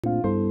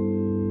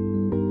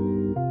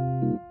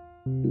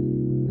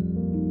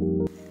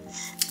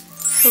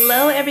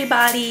Hello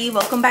everybody,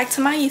 welcome back to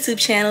my YouTube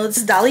channel.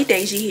 It's Dolly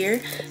Daisha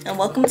here and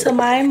welcome to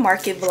my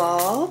market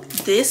vlog.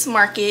 This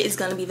market is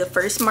going to be the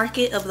first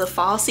market of the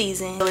fall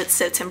season. So it's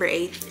September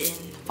 8th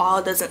and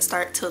fall doesn't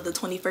start till the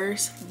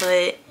 21st,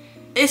 but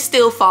it's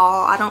still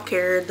fall. I don't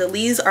care. The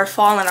leaves are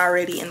falling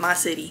already in my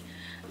city.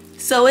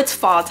 So it's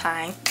fall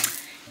time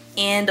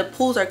and the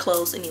pools are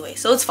closed anyway,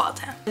 so it's fall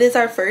time. It is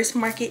our first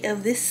market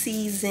of this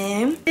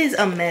season. It is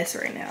a mess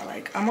right now.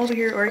 Like, I'm over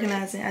here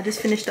organizing. I just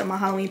finished up my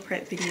Halloween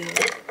prep video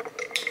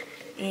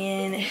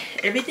and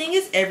everything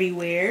is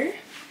everywhere,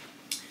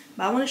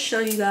 but I want to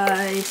show you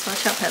guys.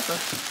 Watch out, Peppa.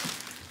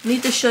 I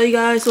need to show you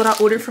guys what I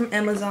ordered from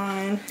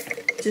Amazon.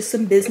 Just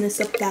some business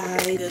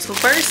supplies. So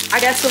first I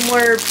got some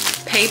more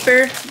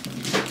paper.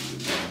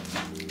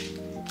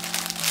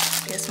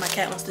 Guess my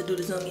cat wants to do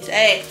the zoomies.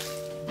 Hey.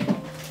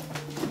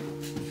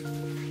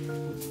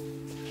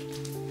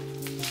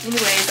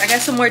 Anyways, I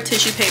got some more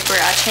tissue paper.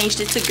 I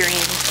changed it to green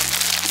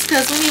just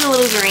because we need a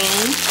little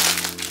green.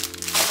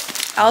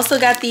 I also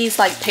got these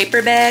like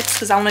paper bags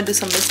because I want to do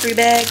some mystery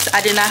bags.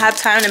 I did not have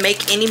time to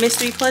make any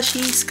mystery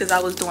plushies because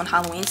I was doing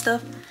Halloween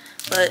stuff,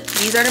 but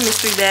these are the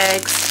mystery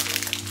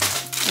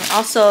bags. And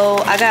also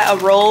I got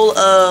a roll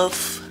of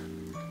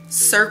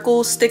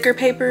circle sticker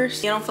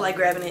papers. You don't feel like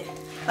grabbing it.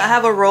 I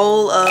have a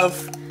roll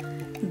of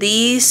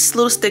these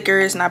little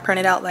stickers and I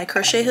printed out like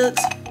crochet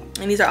hooks,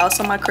 and these are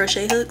also my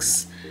crochet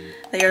hooks.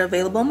 They are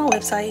available on my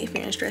website if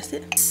you're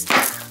interested.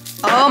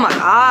 Oh my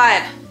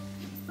god,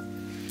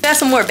 got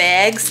some more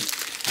bags.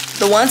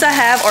 The ones I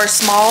have are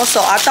small,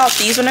 so I thought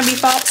these were gonna be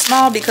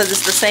small because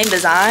it's the same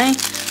design,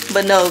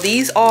 but no,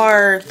 these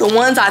are the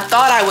ones I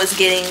thought I was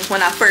getting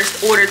when I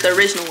first ordered the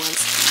original ones.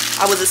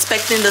 I was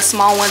expecting the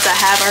small ones I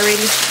have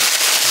already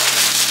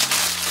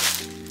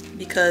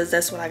because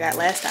that's what I got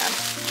last time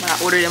when I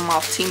ordered them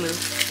off Temu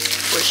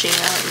or Shein,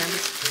 I don't remember.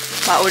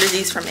 But I ordered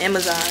these from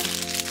Amazon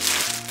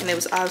and it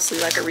was obviously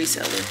like a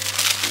reseller,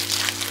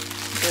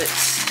 but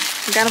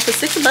I got them for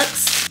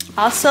 $60.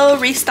 Also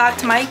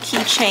restocked my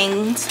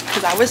keychains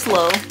because I was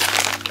low.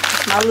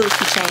 My little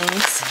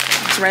keychains,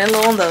 I was running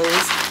low on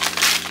those.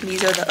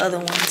 These are the other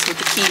ones with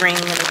the key ring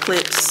and the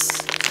clips.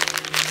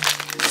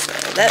 So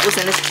that was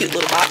in this cute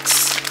little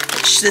box,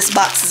 which this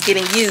box is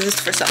getting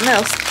used for something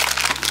else.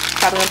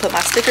 Probably gonna put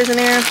my stickers in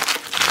there.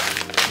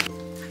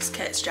 This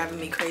cat's driving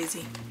me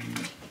crazy.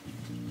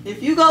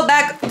 If you go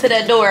back to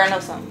that door, I know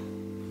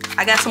something.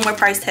 I got some more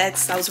price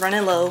tags. I was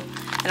running low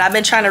and I've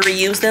been trying to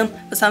reuse them,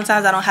 but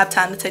sometimes I don't have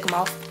time to take them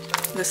off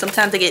because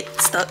sometimes they get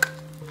stuck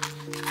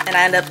and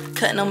I end up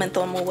cutting them and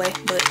throwing them away.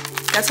 But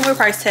got some more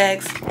price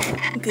tags.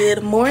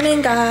 Good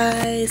morning,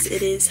 guys.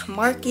 It is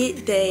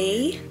market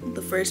day,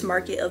 the first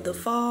market of the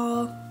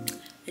fall.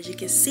 As you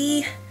can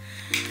see,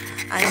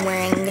 I'm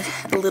wearing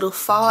a little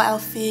fall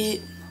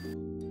outfit.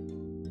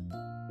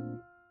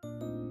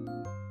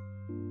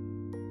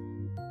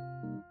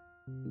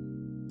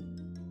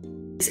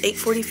 It's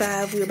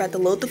 8:45. We're about to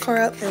load the car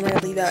up and we're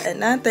gonna leave out at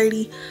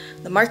 9:30.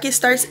 The market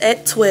starts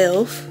at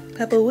 12.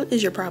 Peppa, what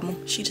is your problem?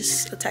 she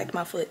just attacked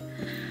my foot.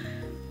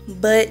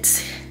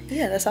 But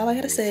yeah, that's all I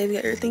gotta say. We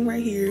got everything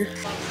right here.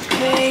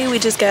 Okay, we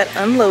just got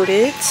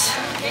unloaded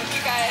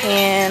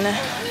and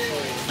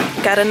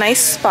got a nice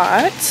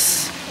spot.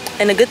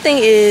 And the good thing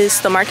is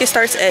the market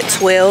starts at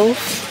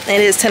 12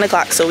 and it is 10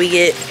 o'clock, so we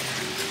get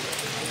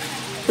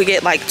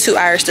like 2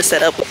 hours to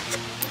set up.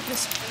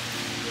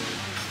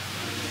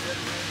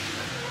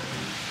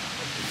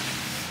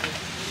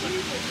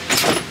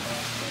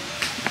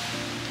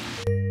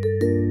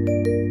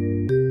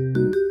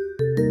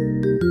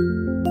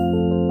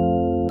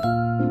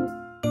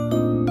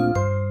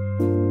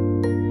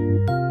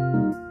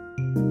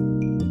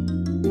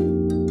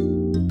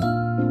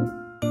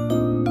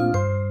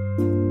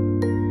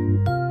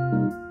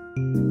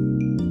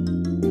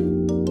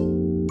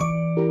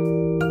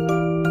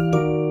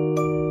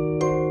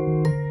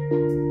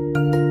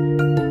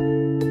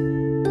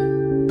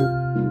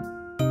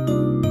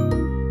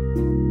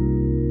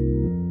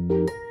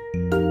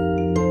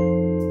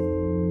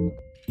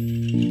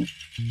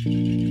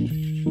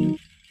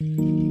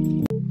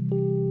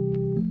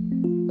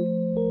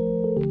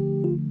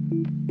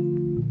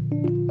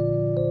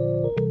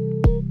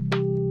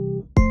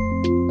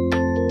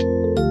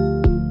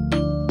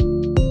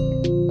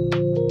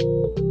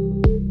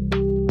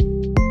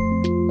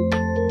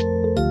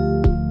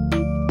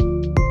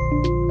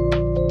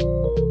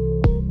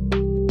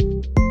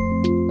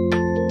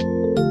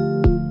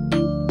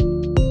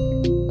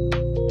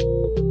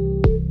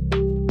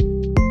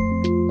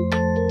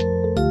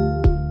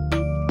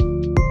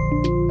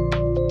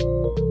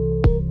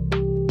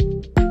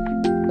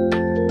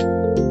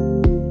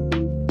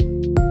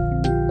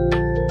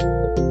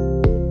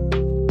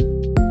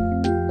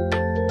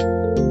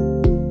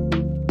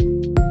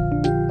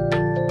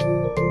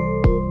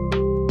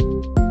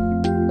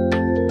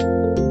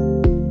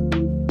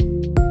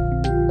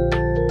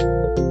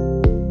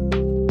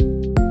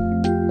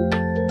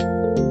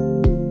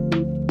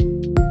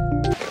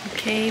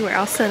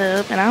 all set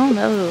up, and I don't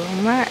know,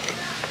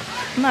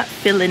 I'm not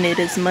feeling it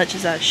as much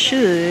as I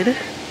should,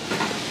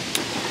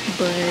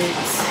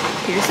 but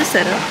here's the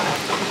setup.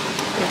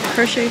 With the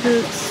crochet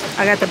hooks.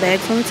 I got the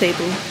bags on the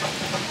table.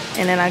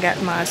 And then I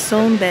got my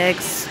sewn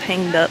bags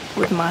hanged up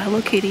with my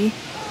Hello Kitty.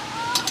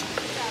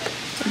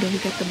 And then we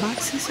got the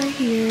boxes right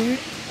here.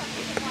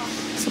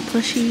 Some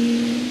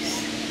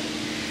plushies.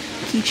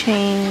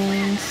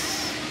 Keychains.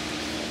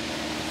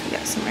 We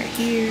got some right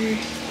here.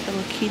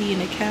 Hello Kitty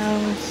and the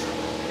cows.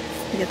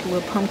 We got the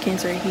little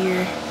pumpkins right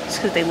here. Just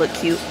because they look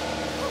cute.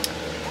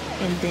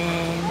 And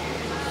then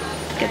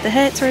got the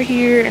hats right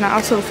here. And I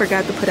also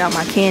forgot to put out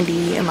my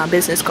candy and my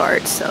business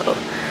cards. So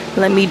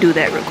let me do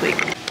that real quick.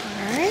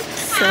 Alright,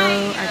 so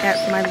I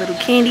got my little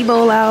candy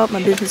bowl out,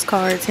 my business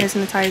cards, hand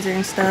sanitizer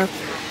and stuff.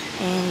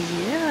 And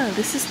yeah,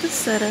 this is the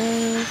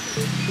setup.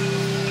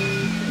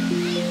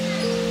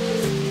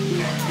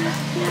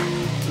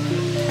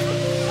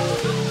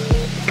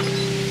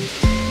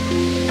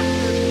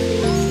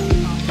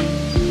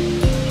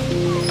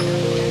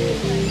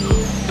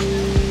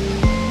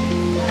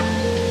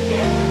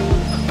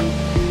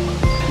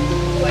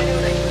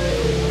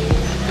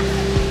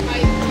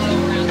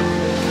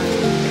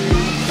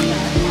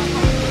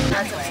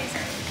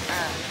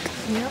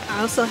 I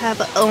also have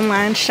an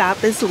online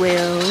shop as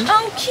well.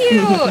 Oh,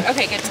 cute!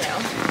 Okay, good to know.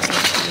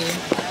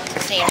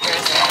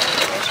 Standards.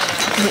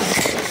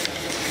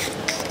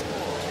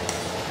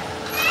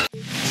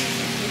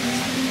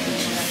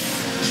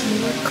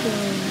 More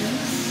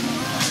clothes.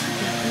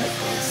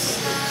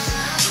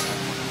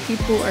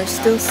 People are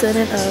still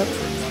setting up.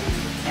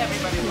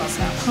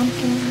 Some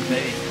pumpkins.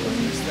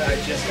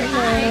 Just got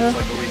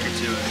like a week or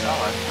two.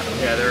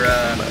 Yeah, they're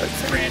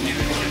brand new.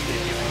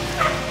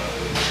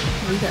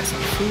 We got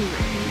some food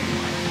right here.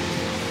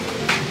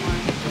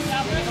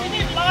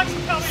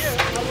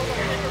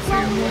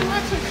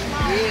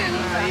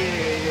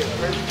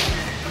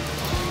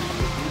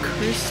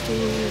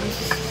 Crystals.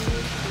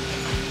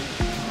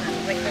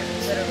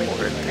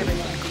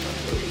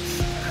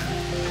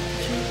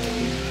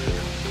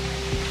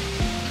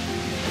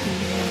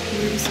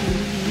 Here's me.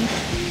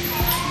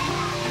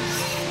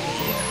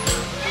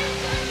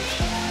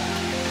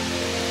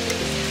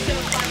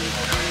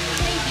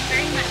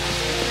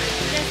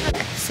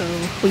 So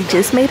we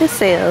just made a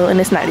sale and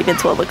it's not even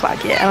 12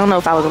 o'clock yet. I don't know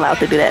if I was allowed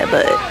to do that,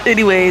 but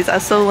anyways, I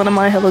sold one of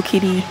my Hello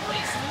Kitty,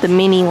 the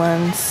mini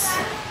ones.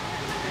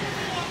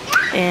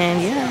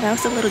 And yeah, that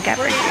was a little gap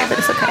right there, but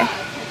it's okay.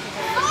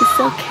 It's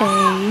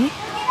okay.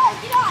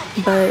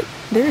 But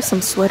there are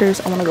some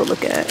sweaters I want to go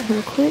look at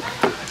real quick.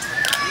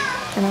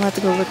 And I'll have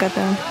to go look at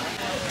them.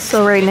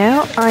 So right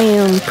now I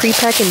am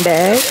pre-packing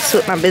bags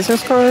with my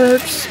business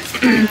cards.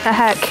 I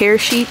had care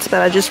sheets,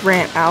 but I just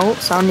ran out,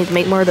 so I'll need to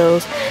make more of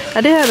those.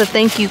 I did have the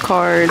thank you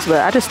cards,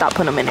 but I just stopped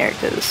putting them in there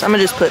because I'm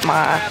gonna just put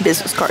my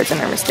business cards in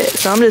there instead.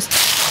 So I'm just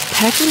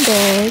packing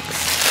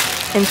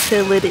bags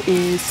until it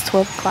is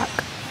 12 o'clock.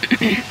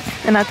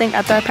 And I think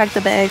after I pack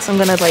the bags, I'm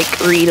gonna like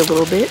read a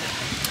little bit.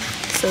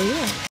 So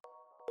yeah.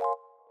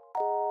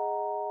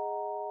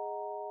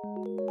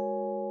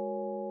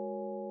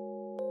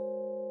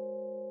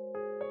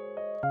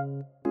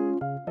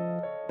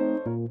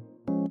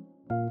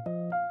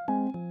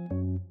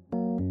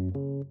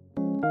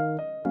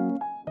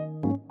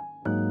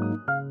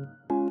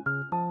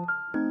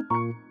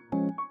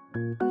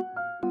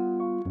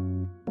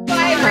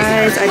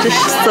 Guys, I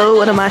just sold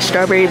one of my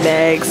strawberry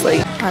bags.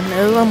 Like, I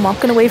know I'm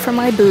walking away from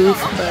my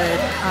booth, but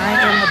I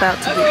am about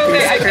to get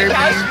this Kirby.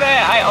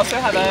 I also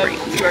have a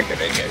QR code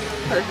right here.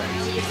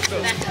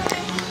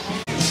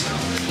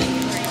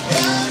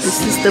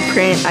 This is the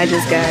print I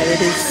just got.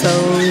 It is so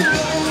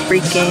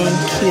freaking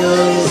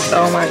cute.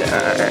 Oh my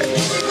god.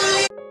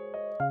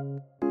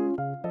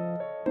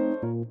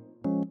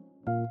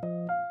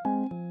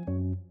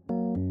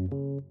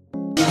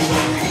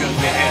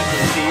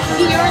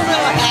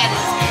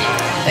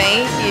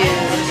 Thank you.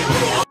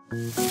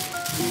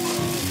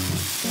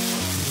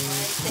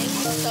 Thank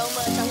you so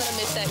much. I'm gonna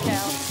miss that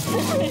cow.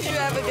 You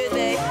have a good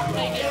day.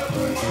 Thank you.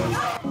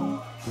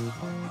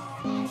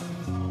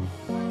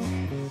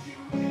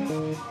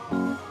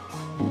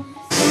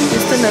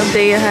 Just an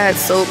update. I had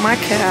sold my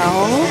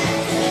cow.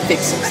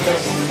 Fixed some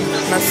stuff.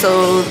 And I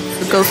sold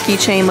the ghost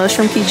keychain,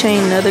 mushroom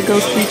keychain, another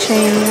ghost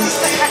keychain.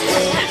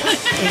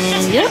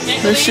 And yep,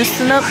 that's just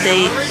an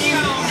update.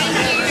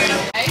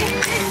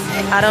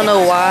 I don't know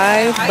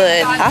why,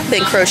 but I've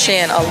been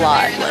crocheting a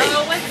lot.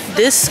 Like,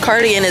 this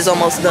cardigan is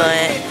almost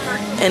done.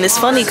 And it's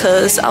funny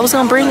because I was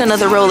going to bring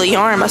another roll of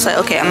yarn. I was like,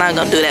 okay, I'm not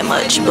going to do that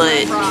much.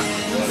 But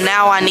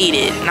now I need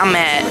it. And I'm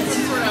mad.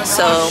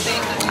 So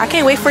I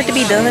can't wait for it to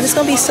be done. It's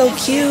going to be so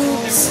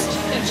cute.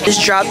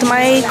 Just dropped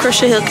my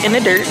crochet hook in the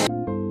dirt.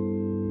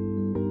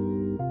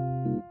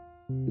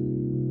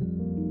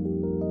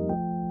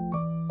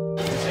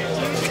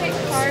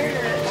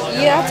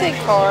 Yeah, I'll take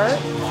card.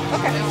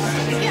 Okay.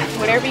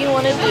 Whatever you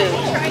want to do.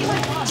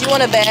 Do you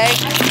want a bag?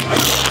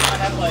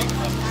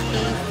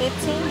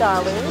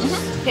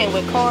 $15. Paying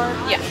with card?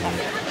 Yeah.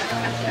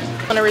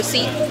 Want a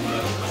receipt?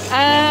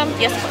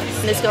 Yes, please.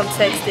 And it's going to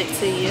text it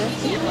to you.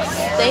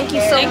 Thank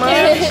you so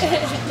much.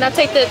 Can I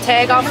take the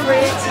tag off of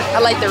it? I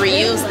like to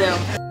reuse them.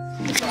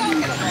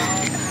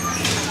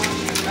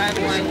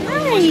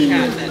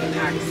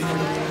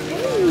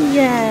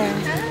 Yeah.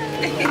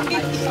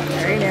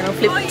 Alright, now I'll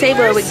flip the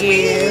table over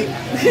again.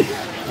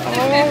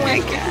 Oh my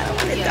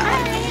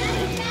god.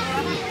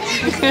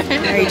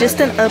 Alright, just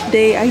an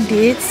update. I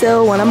did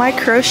sell one of my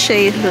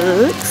crochet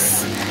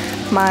hooks.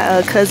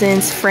 My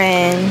cousin's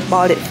friend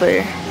bought it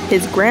for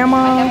his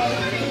grandma.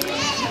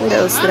 What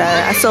else did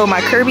I sold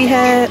my Kirby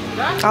hat.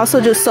 I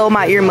also just sold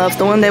my earmuffs,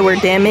 the one that were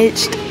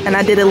damaged, and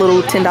I did a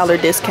little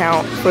 $10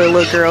 discount for a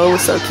little girl. It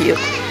was so cute.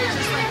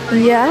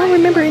 Yeah, I don't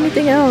remember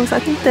anything else. I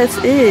think that's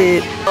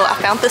it. Well, I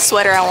found the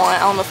sweater I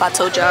want. I don't know if I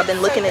told y'all. I've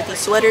been looking at these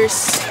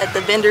sweaters at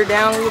the vendor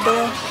down over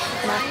there,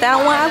 and I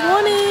found one I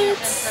wanted.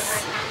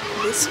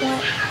 This one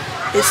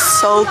is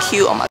so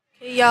cute. Oh my.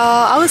 Hey y'all,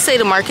 I would say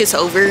the market's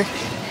over.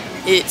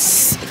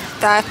 It's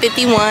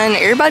 5:51.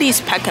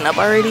 Everybody's packing up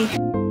already.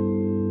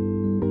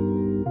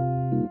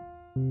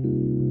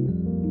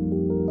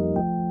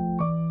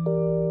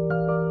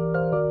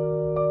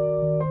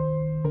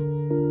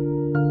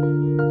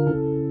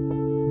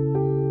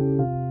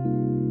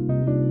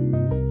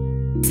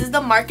 This is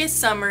the market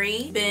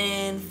summary.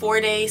 Been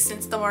 4 days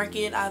since the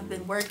market. I've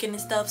been working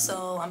and stuff,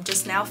 so I'm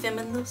just now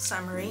filming the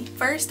summary.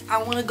 First,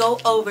 I want to go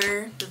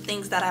over the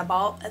things that I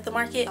bought at the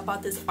market. I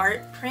bought this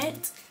art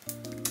print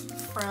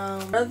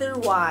from Other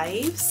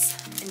Wives,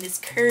 and this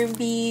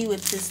Kirby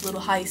with this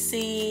little high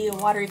C, a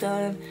water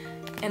gun,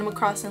 Animal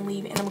Crossing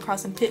leaf, Animal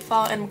Crossing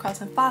Pitfall, Animal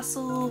Crossing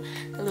Fossil,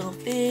 the little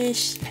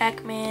fish,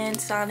 Pac-Man,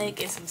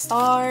 Sonic, and some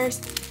stars.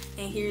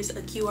 And here's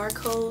a QR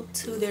code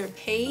to their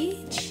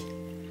page.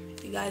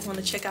 You guys want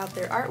to check out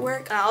their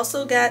artwork. I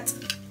also got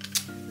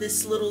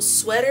this little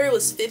sweater. It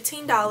was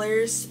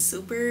 $15.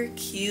 Super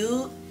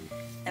cute,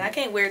 and I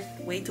can't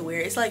wait to wear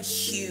it. It's like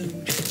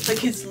huge.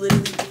 Like it's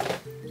literally,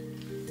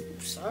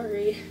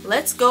 sorry.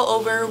 Let's go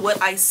over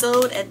what I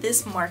sold at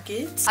this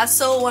market. I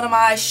sold one of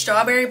my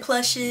strawberry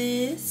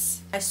plushes.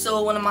 I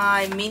sold one of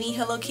my mini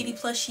Hello Kitty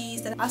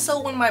plushies. I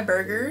sold one of my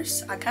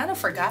burgers. I kind of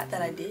forgot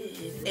that I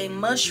did. A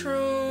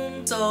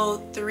mushroom.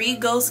 Sold 3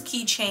 ghost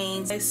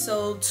keychains. I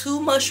sold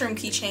 2 mushroom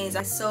keychains.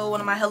 I sold one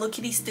of my Hello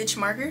Kitty stitch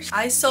markers.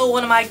 I sold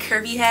one of my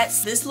Kirby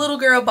hats. This little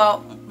girl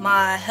bought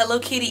my Hello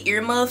Kitty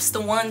earmuffs, the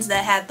ones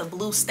that had the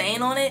blue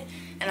stain on it,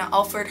 and I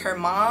offered her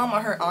mom or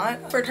her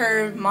aunt. Offered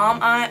her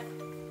aunt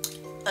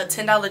a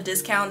 $10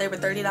 discount. They were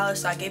 $30,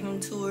 so I gave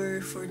them to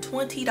her for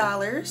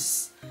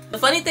 $20. The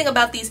funny thing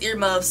about these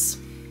earmuffs,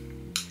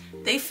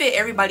 they fit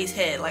everybody's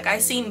head. Like, I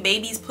seen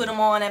babies put them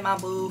on at my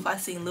booth. I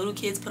seen little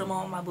kids put them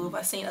on my booth.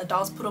 I seen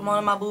adults put them on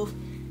at my booth,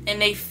 and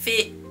they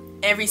fit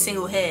every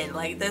single head.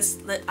 Like, this,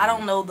 I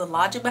don't know the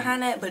logic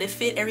behind that, but it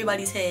fit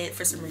everybody's head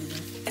for some reason.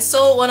 I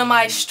sold one of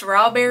my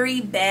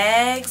strawberry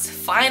bags.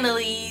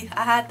 Finally,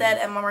 I had that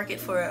at my market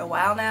for a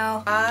while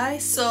now. I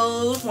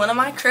sold one of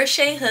my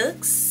crochet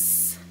hooks.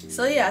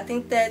 So yeah, I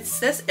think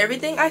that's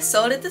everything I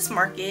sold at this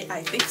market.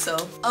 I think so.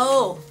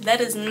 Oh, that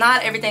is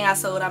not everything I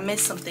sold. I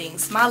missed some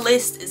things. My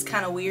list is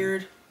kind of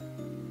weird.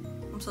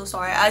 I'm so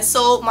sorry. I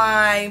sold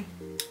my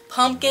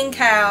pumpkin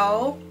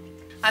cow.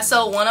 I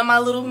sold one of my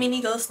little mini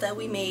ghosts that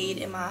we made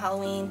in my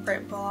Halloween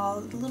prep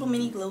ball. Little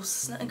mini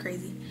ghosts, nothing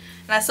crazy.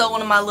 And I sold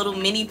one of my little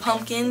mini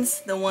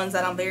pumpkins, the ones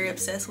that I'm very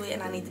obsessed with,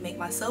 and I need to make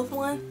myself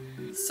one.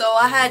 So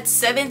I had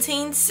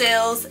 17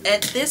 sales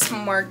at this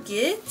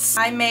market.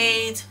 I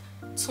made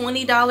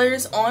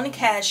 $20 on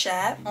Cash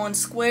App. On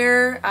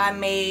Square, I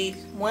made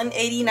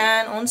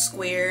 $189 on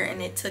Square,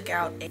 and it took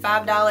out a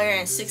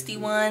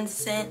 $5.61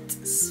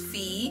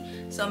 fee.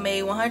 So I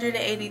made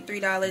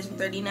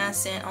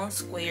 $183.39 on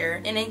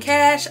Square. And in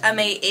cash, I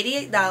made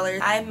 $88.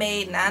 I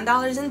made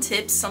 $9 in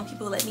tips. Some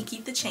people let me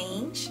keep the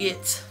change.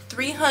 It's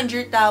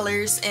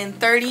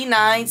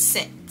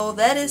 $300.39. So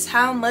that is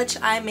how much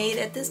I made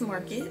at this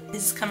market.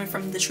 This is coming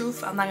from the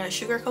truth. I'm not gonna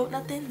sugarcoat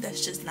nothing.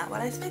 That's just not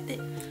what I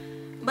expected.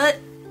 But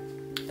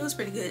it was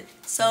pretty good.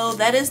 So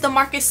that is the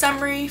market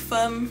summary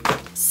from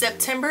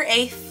September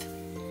 8th.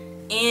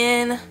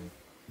 And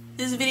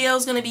this video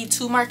is going to be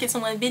 2 markets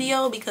in 1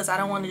 video because I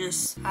don't want to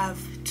just have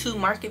 2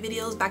 market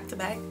videos back to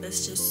back.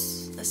 That's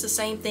the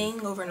same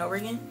thing over and over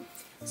again.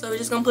 So we're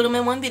just going to put them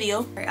in 1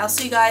 video. Alright, I'll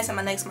see you guys at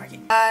my next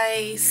market.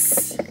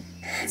 Guys,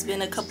 it's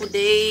been a couple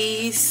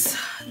days.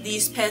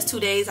 These past 2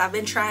 days I've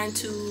been trying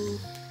to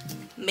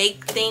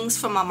make things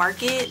for my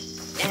market.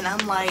 And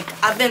I'm like,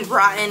 I've been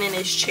rotting in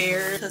this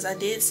chair because I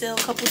did sell a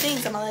couple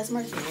things at my last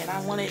market and I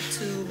wanted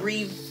to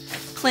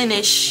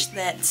replenish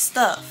that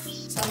stuff.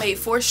 So I made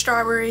 4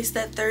 strawberries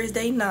that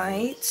Thursday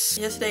night.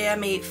 Yesterday I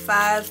made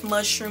 5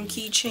 mushroom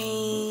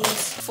keychains,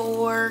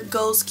 4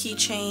 ghost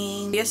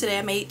keychains. Yesterday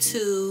I made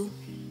 2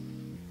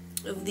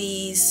 of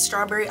these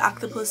strawberry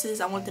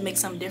octopuses. I wanted to make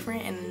something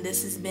different, and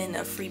this has been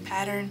a free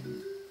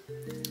pattern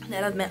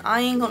that I've been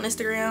eyeing on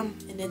Instagram.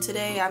 And then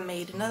today I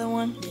made another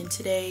one. And then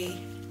today,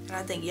 and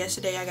I think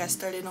yesterday I got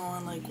started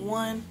on like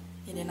 1,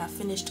 and then I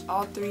finished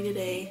all 3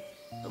 today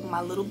of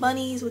my little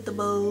bunnies with the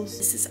bows.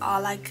 This is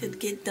all I could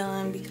get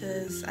done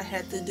because I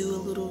had to do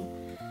a little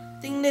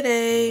thing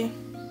today.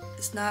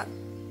 It's not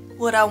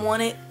what I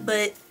wanted,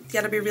 but you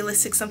gotta be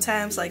realistic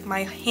sometimes. Like,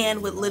 my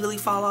hand would literally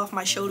fall off,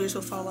 my shoulders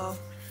would fall off,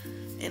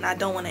 and I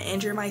don't want to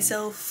injure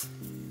myself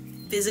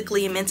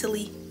physically and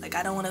mentally. Like,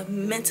 I don't want to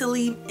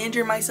mentally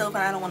injure myself,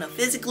 and I don't want to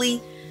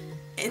physically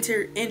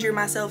injure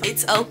myself.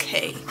 It's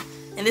okay.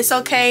 And it's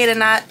okay to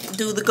not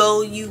do the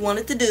goal you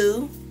wanted to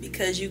do,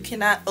 because you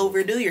cannot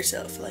overdo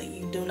yourself. Like,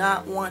 you do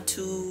not want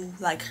to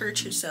like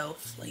hurt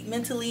yourself, like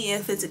mentally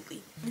and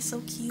physically. It's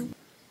so cute.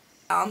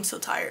 I'm so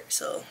tired,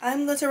 so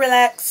I'm going to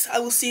relax. I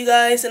will see you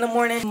guys in the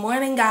morning. Good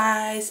morning,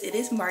 guys. It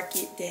is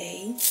market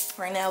day.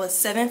 Right now it's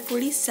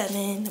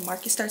 7:47. The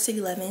market starts at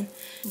 11,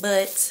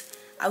 but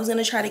I was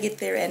gonna try to get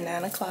there at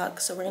 9 o'clock,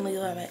 so we're gonna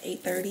go at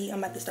 8:30. I'm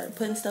about to start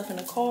putting stuff in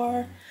the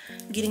car,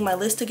 getting my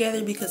list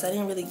together, because I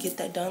didn't really get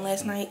that done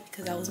last night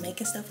because I was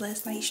making stuff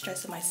last night,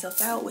 stressing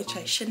myself out, which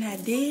I shouldn't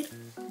have did,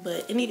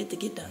 but it needed to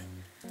get done.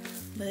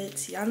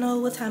 But y'all know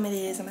what time it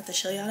is. I'm about to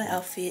show y'all the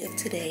outfit of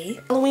today.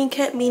 Halloween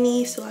cat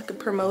mini, so I could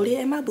promote it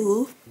in my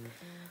booth.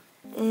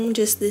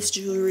 Just this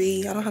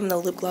jewelry. I don't have no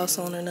lip gloss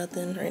on or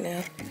nothing right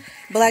now.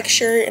 Black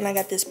shirt, and I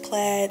got this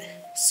plaid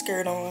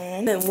skirt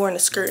on. I haven't worn a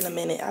skirt in a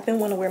minute. I've been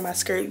wanting to wear my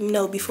skirt, you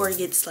know, before it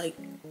gets like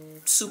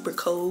super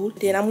cold.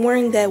 Then I'm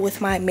wearing that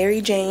with my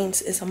Mary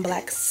Janes and some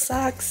black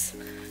socks.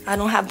 I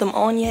don't have them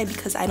on yet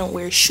because I don't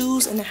wear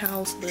shoes in the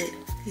house, but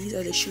these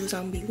are the shoes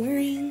I'm gonna be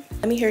wearing.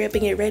 Let me hurry up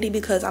and get ready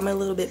because I'm a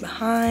little bit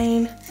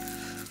behind.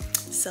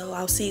 So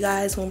I'll see you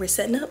guys when we're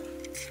setting up.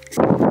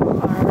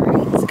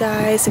 Alright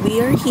guys,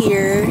 we are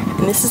here,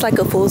 and this is like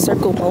a full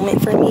circle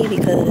moment for me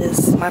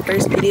because my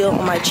first video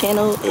on my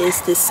channel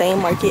is the same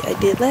market I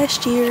did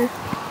last year.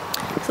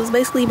 So it's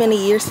basically been a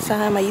year since I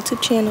had my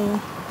YouTube channel.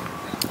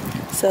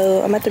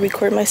 So I'm about to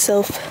record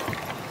myself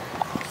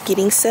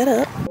getting set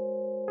up.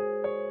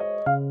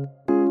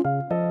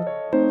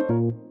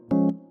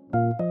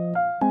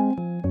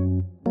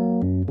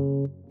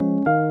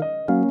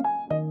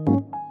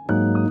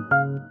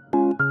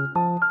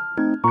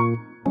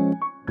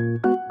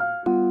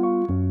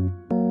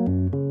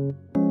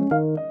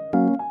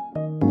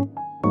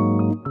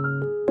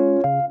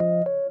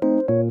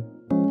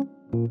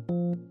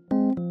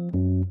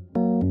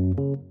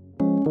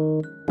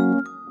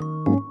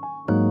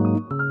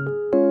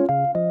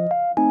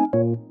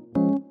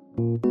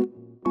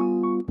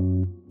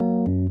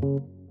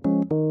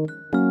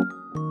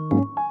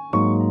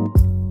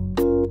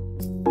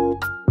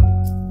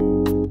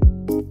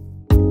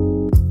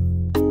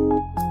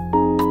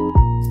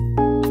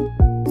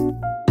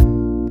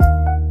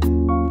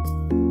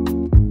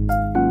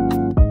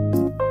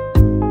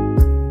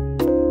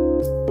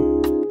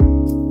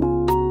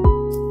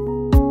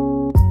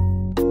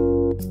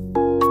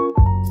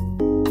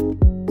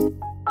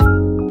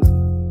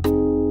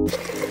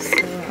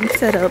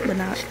 Set up, but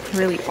not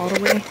really all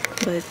the way,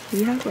 but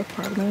we have a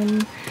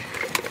problem.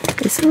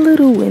 It's a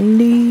little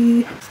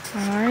windy.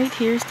 All right,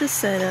 here's the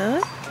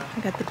setup. I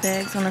got the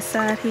bags on the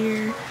side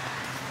here,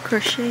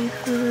 crochet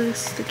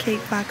hooks, the cake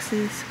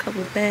boxes, a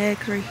couple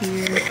bags right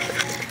here.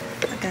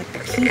 I got the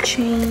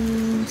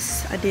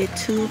keychains. I did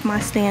 2 of my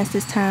stands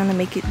this time to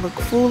make it look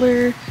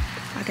fuller.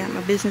 I got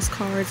my business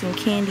cards and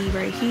candy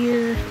right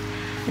here,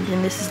 and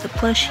then this is the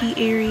plushie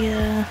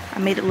area. I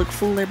made it look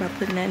fuller by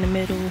putting that in the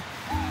middle.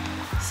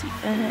 See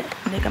that?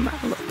 And they got my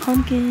little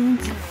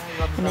pumpkins,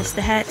 and it's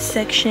the hat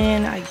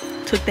section. I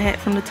took the hat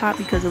from the top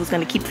because it was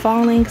going to keep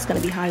falling. It's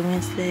going to be high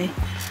winds today.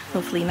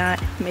 Hopefully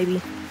not, maybe.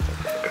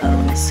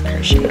 Oh, this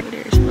crochet over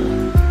there as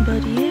well.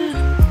 But yeah,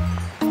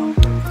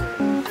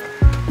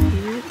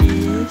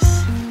 here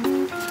is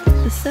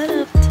the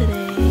setup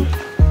today.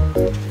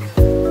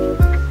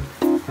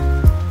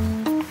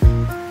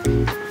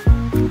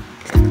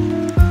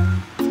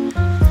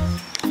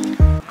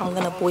 I'm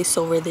gonna voice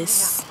over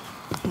this,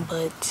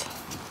 but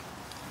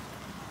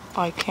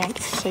I can't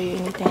say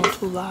anything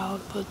too loud.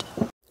 But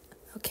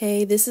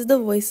okay, this is the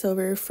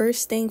voiceover.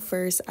 First thing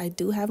first, I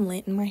do have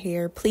lint in my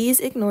hair. Please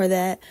ignore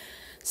that.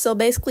 So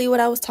basically what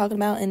I was talking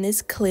about in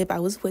this clip, I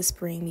was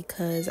whispering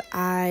because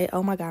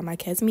oh my god, my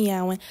cat's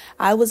meowing.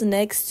 I was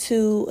next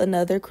to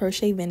another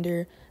crochet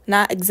vendor,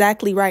 not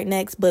exactly right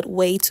next, but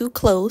way too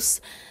close.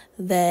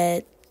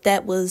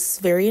 That was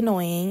very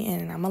annoying,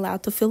 and I'm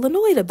allowed to feel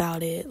annoyed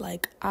about it.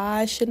 Like,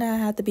 I should not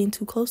have to be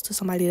too close to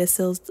somebody that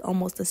sells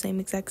almost the same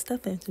exact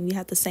stuff, and we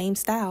have the same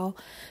style,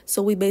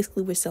 so we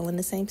basically were selling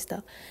the same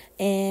stuff.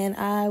 And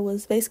I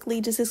was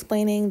basically just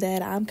explaining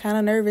that I'm kind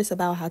of nervous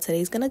about how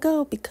today's gonna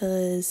go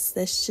because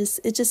it's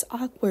just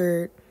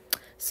awkward.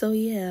 So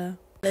yeah,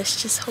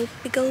 let's just hope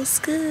it goes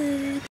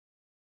good.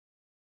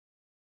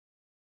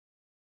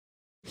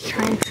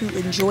 Trying to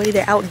enjoy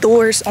the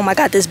outdoors. Oh my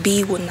god, this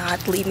bee will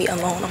not leave me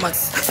alone. I'm like,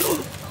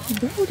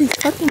 bro, this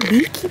fucking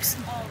bee keeps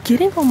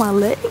getting on my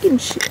leg and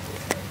shit.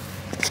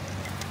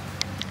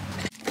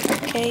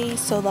 Okay,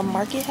 so the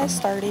market has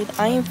started.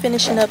 I am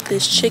finishing up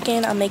this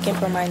chicken I'm making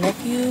for my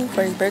nephew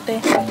for his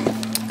birthday.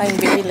 I am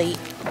very late.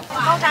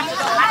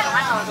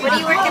 What are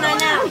you working on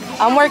now?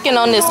 I'm working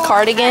on this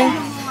cardigan.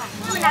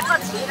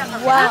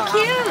 Wow,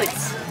 cute.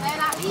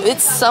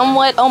 It's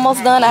somewhat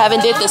almost done. I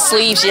haven't did the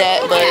sleeves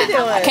yet, but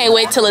I can't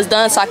wait till it's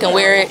done so I can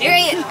wear it.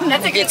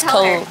 That's a good It's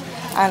color. cold.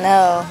 I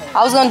know.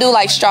 I was gonna do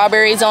like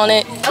strawberries on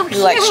it. Oh, do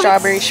like cute.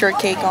 strawberry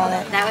shortcake on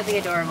it. That would be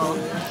adorable.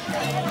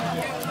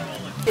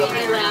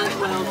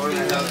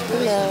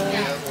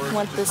 Hello.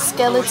 Want the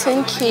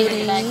skeleton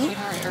kitty. Yeah,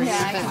 I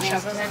can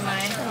shove them in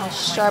mine. A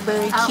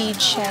strawberry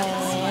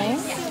keychain.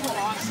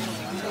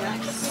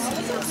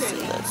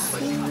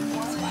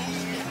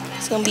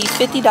 It's gonna be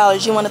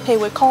 $50. You want to pay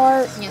with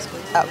card? Yes,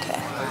 please. Okay.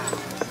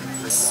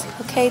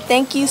 Okay,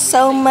 thank you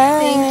so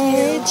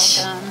much.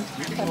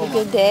 Thank you. Have a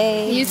good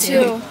day. You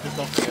too.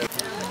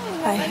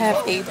 I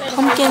have a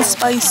pumpkin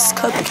spice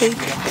cupcake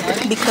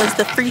because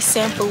the free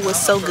sample was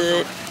so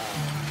good.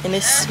 And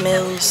it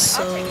smells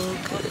so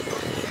good.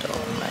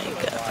 Oh my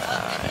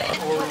god.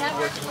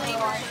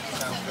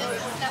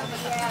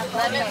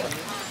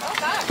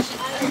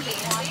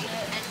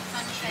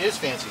 She is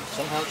fancy.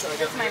 Somehow I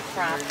got My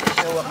prop to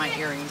show up my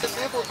earrings. the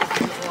samples if you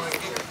just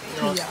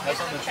want to, have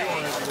something that you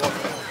want to walk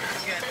around.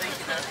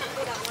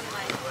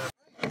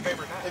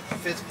 It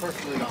fits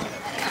perfectly on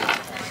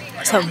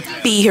it. So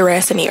be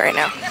harassing me right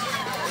now.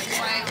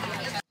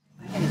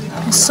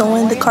 I'm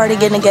sewing the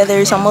cardigan together.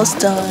 It's almost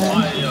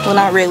done. Well,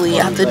 not really.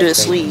 I have to do the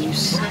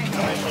sleeves.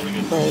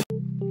 But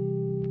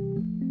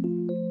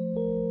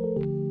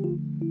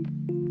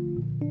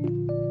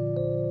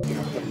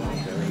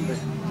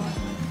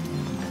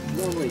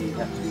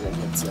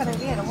It's a good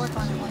idea to work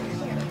on it while you're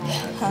here.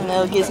 I don't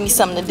know. It gives me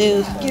something to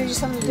do. Gives you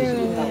something to do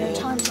and your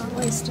time's not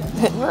wasted.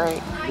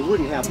 Right.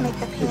 To make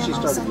the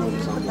panels and then you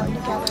put them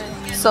together.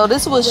 So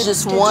this was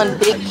just one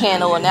big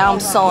panel, and now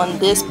I'm sewing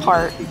this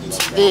part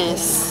to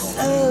this.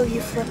 Oh, you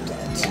flipped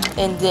it.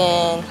 And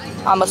then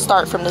I'm gonna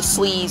start from the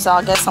sleeves. So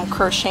I guess I'm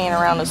crocheting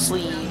around the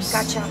sleeves.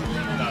 Gotcha.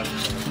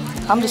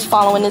 I'm just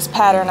following this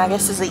pattern. I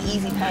guess it's an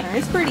easy pattern.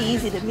 It's pretty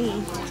easy to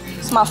me.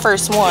 It's my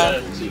first one.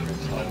 I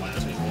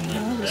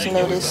just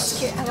noticed.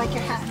 Cute. I like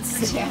your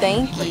hats.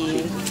 Thank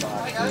you.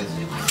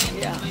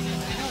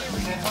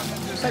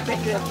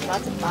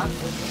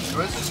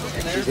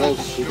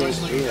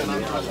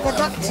 Good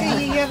luck to you.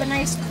 You have a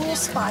nice cool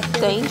spot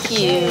there. Thank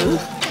you.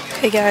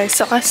 Okay guys,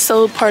 so I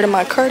sewed part of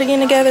my cardigan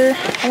together.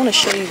 I want to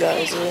show you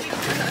guys it.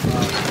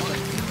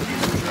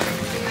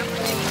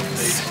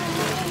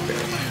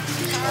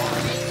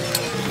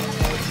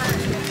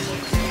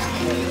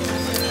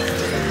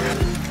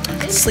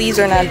 Sleeves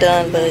are not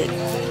done, but it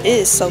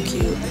is so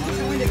cute.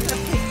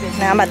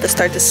 Now I'm about to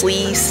start the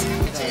sleeves.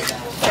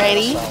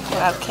 Ready?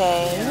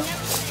 Okay.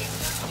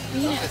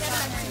 Can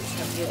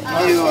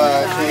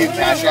you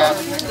cash out?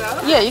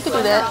 Yeah, you can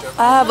do that.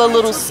 I have a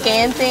little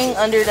scan thing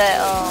under that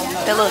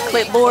that little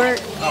clipboard.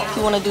 If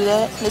you want to do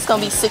that, and it's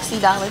gonna be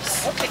 $60.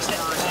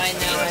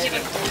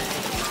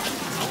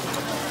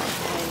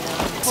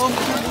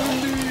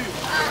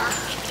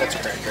 That's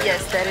correct.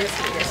 Yes, that is.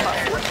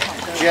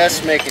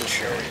 Just making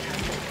sure.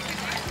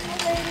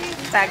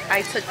 In fact,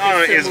 I took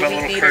this to the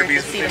movie theater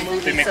to see the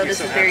movie, so this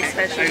is very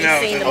special. You've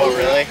seen the movie. Oh,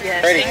 really?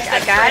 Yes. Ready? I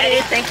got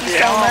it. Thank you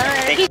so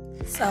much.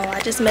 So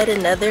I just met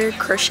another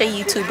crochet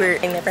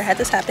YouTuber. I never had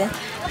this happen.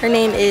 Her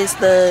name is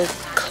the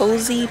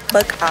Cozy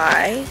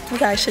Buckeye. You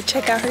guys should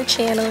check out her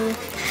channel.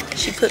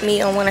 She put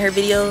me on one of her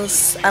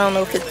videos. I don't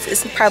know if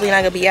it's probably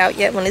not gonna be out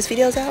yet when this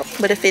video's out,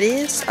 but if it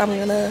is, I'm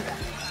gonna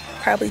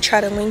probably try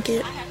to link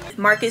it.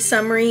 Market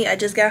summary. I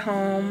just got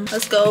home.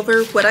 Let's go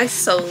over what I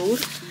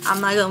sewed. I'm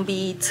not gonna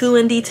be too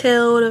in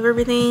detail of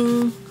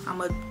everything. I'm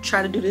gonna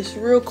try to do this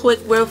real quick,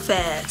 real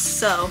fast.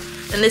 So,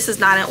 and this is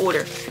not in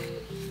order.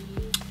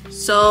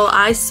 So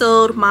I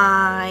sewed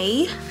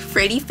my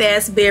Freddy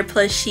Fazbear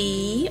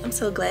plushie. I'm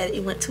so glad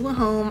it went to a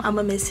home. I'm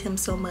gonna miss him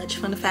so much.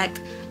 Fun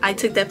fact, I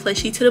took that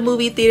plushie to the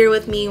movie theater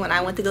with me when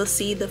I went to go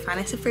see the Five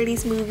Nights at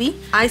Freddy's movie.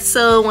 I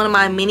sewed one of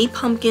my mini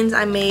pumpkins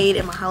I made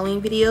in my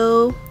Halloween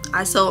video.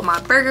 I sewed my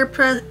burger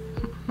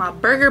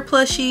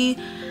plushie.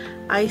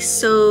 I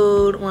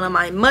sewed one of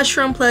my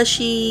mushroom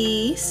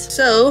plushies.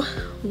 So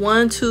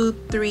 1, 2,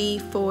 3,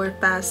 4,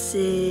 5,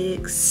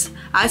 6.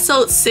 I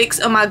sewed 6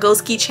 of my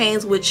ghost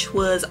keychains, which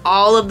was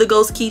all of the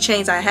ghost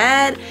keychains I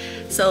had.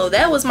 So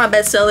that was my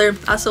best seller.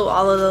 I sold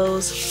all of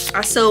those.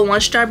 I sold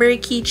 1 strawberry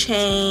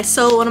keychain. I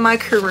sold one of my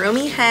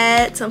Kurumi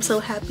hats. I'm so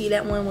happy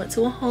that one went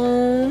to a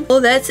home.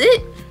 Well, that's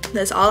it.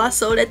 That's all I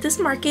sold at this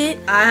market.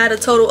 I had a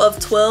total of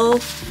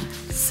 12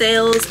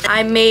 sales.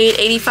 I made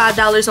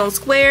 $85 on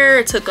Square.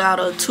 It took out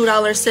a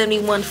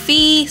 $2.71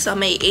 fee, so I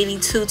made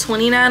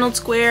 $82.29 on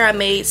Square. I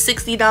made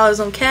 $60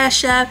 on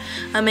Cash App.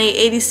 I made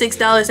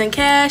 $86 in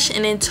cash,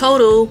 and in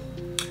total,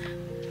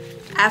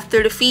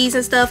 after the fees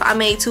and stuff, I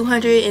made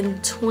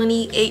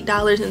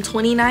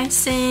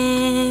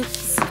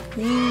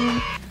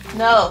 $228.29.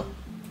 No.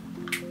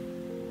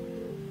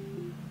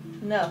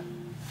 No.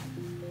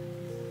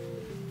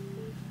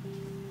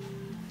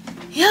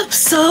 Yep,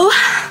 so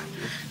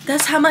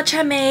that's how much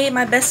I made.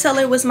 My best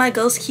seller was my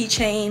ghost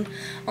keychain.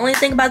 Only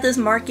thing about this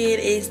market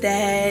is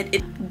that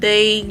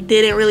they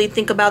didn't really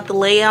think about the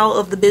layout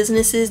of the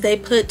businesses. They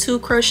put 2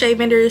 crochet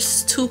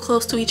vendors too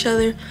close to each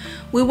other.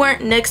 We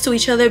weren't next to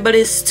each other, but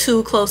it's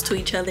too close to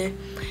each other,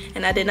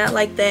 and I did not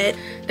like that.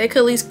 They could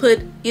at least put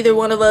either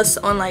one of us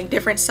on like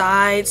different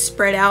sides,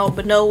 spread out,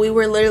 but no, we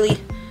were literally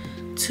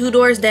 2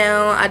 doors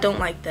down. I don't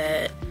like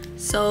that.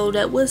 So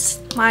that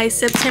was my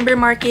September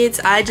markets.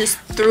 I just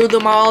threw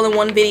them all in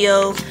one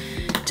video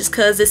just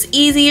because it's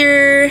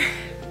easier,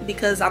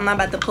 because I'm not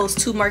about to post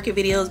 2 market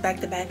videos back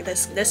to back.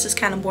 That's just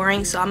kind of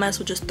boring, so I might as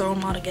well just throw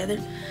them all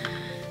together.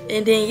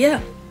 And then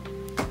yeah,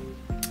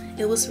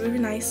 it was really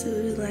nice.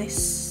 It was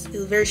nice. It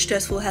was very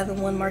stressful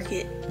having one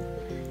market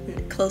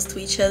close to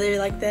each other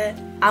like that.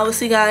 I will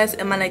see you guys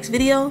in my next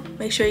video.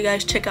 Make sure you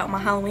guys check out my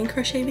Halloween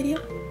crochet video.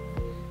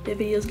 The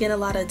video's getting a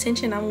lot of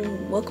attention.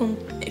 I'm welcome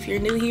if you're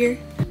new here.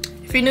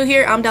 If you're new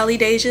here, I'm Dolly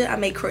Daisha. I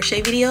make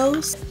crochet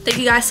videos. Thank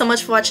you guys so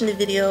much for watching the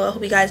video. I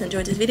hope you guys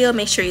enjoyed this video.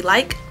 Make sure you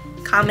like,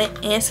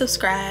 comment, and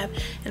subscribe.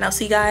 And I'll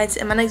see you guys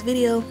in my next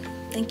video.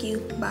 Thank you.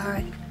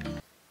 Bye.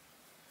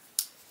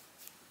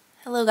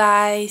 Hello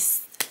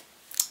guys.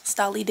 It's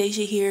Dolly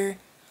Daisha here.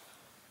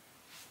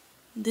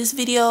 This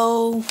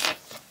video,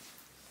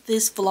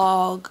 this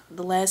vlog,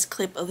 the last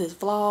clip of this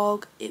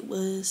vlog, it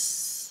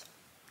was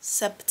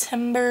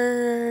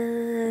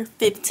September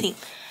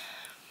 15th.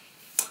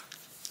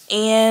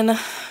 And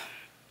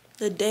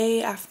the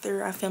day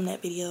after I filmed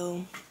that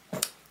video,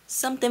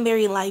 something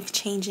very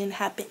life-changing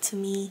happened to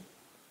me.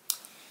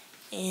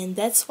 And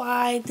that's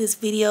why this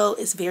video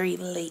is very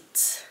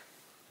late.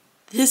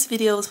 This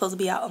video was supposed to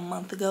be out a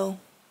month ago.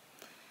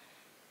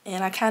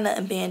 And I kind of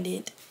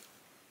abandoned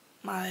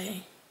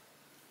my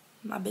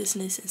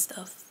business and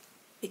stuff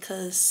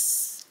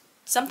because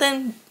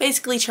something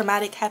basically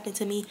traumatic happened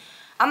to me.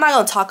 I'm not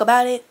going to talk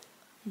about it,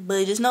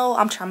 but just know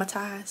I'm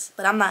traumatized.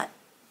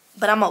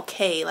 But I'm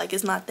okay. Like,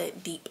 it's not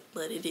that deep,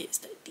 but it is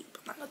that deep.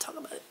 I'm not gonna talk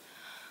about it.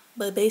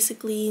 But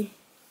basically,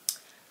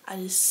 I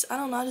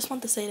don't know, I just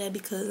want to say that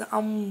because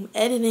I'm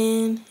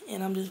editing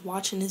and I'm just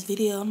watching this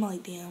video. I'm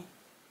like, damn,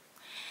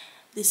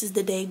 this is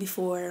the day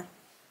before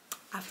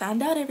I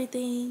found out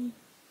everything.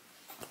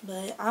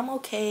 But I'm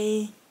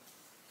okay.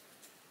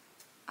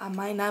 I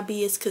might not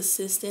be as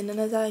consistent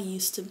as I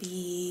used to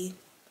be.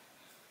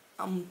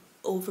 I'm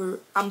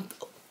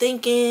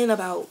thinking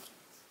about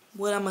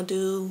what I'm gonna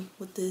do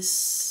with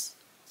this,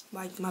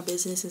 like my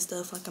business and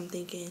stuff. Like, I'm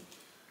thinking,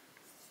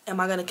 am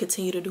I gonna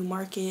continue to do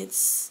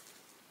markets?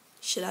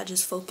 Should I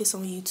just focus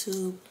on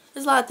YouTube?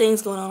 There's a lot of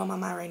things going on my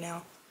mind right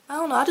now. I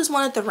don't know, I just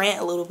wanted to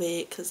rant a little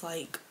bit because,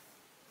 like,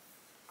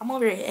 I'm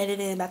over here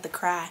editing, about to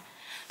cry,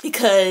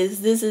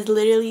 because this is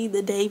literally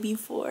the day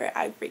before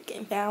I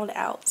freaking found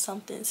out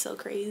something so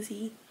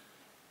crazy.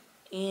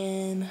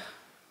 And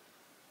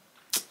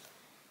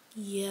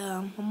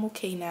yeah, I'm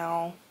okay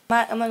now.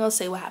 I'm not gonna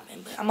say what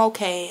happened, but I'm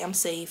okay. I'm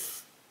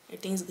safe.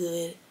 Everything's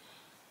good.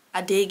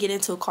 I did get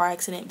into a car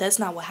accident. That's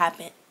not what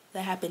happened.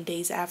 That happened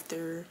days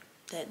after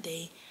that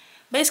day.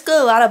 Basically,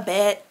 a lot of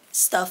bad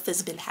stuff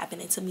has been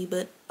happening to me,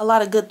 but a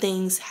lot of good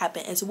things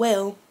happen as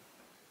well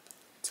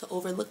to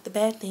overlook the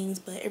bad things.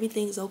 But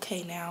everything's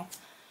okay now.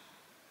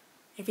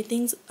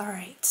 Everything's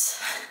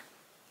alright.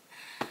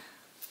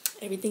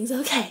 Everything's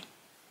okay.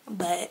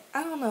 But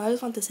I don't know. I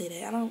just want to say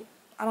that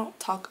I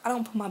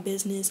don't put my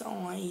business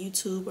on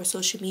YouTube or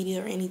social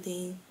media or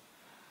anything.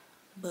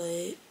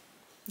 But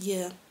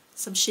yeah,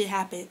 some shit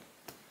happened.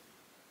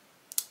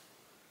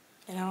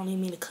 And I don't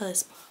even mean to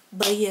cuss.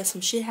 But yeah,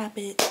 some shit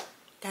happened.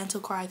 Got into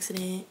a car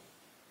accident.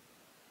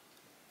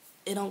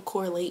 It don't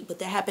correlate, but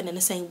that happened in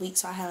the same week,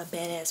 so I had a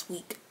badass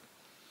week.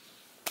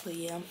 But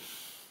yeah,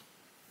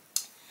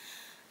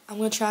 I'm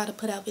gonna try to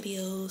put out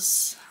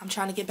videos. I'm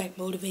trying to get back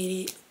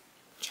motivated.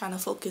 Trying to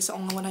focus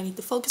on what I need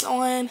to focus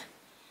on.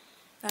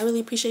 I really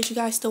appreciate you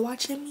guys still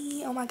watching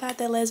me. Oh my god,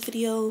 that last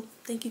video.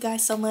 Thank you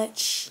guys so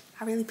much.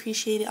 I really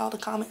appreciate it. All the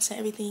comments and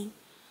everything.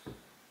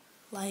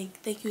 Like,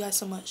 thank you guys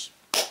so much.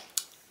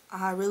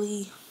 I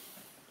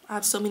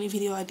have so many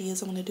video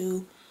ideas I'm going to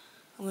do.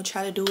 I'm going to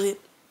try to do it. I'm going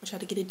to try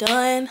to get it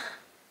done.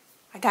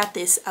 I got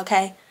this,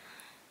 okay?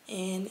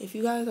 And if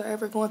you guys are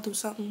ever going through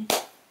something,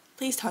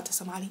 please talk to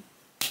somebody.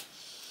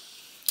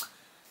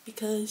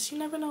 Because you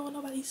never know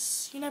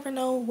you never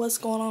know what's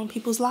going on in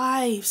people's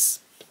lives.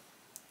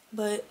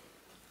 But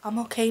I'm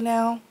okay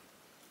now.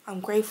 I'm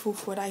grateful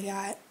for what I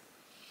got.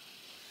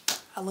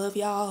 I love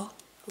y'all.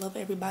 I love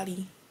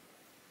everybody.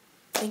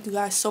 Thank you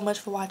guys so much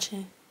for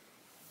watching.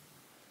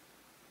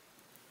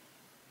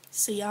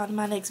 See y'all in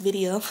my next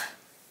video.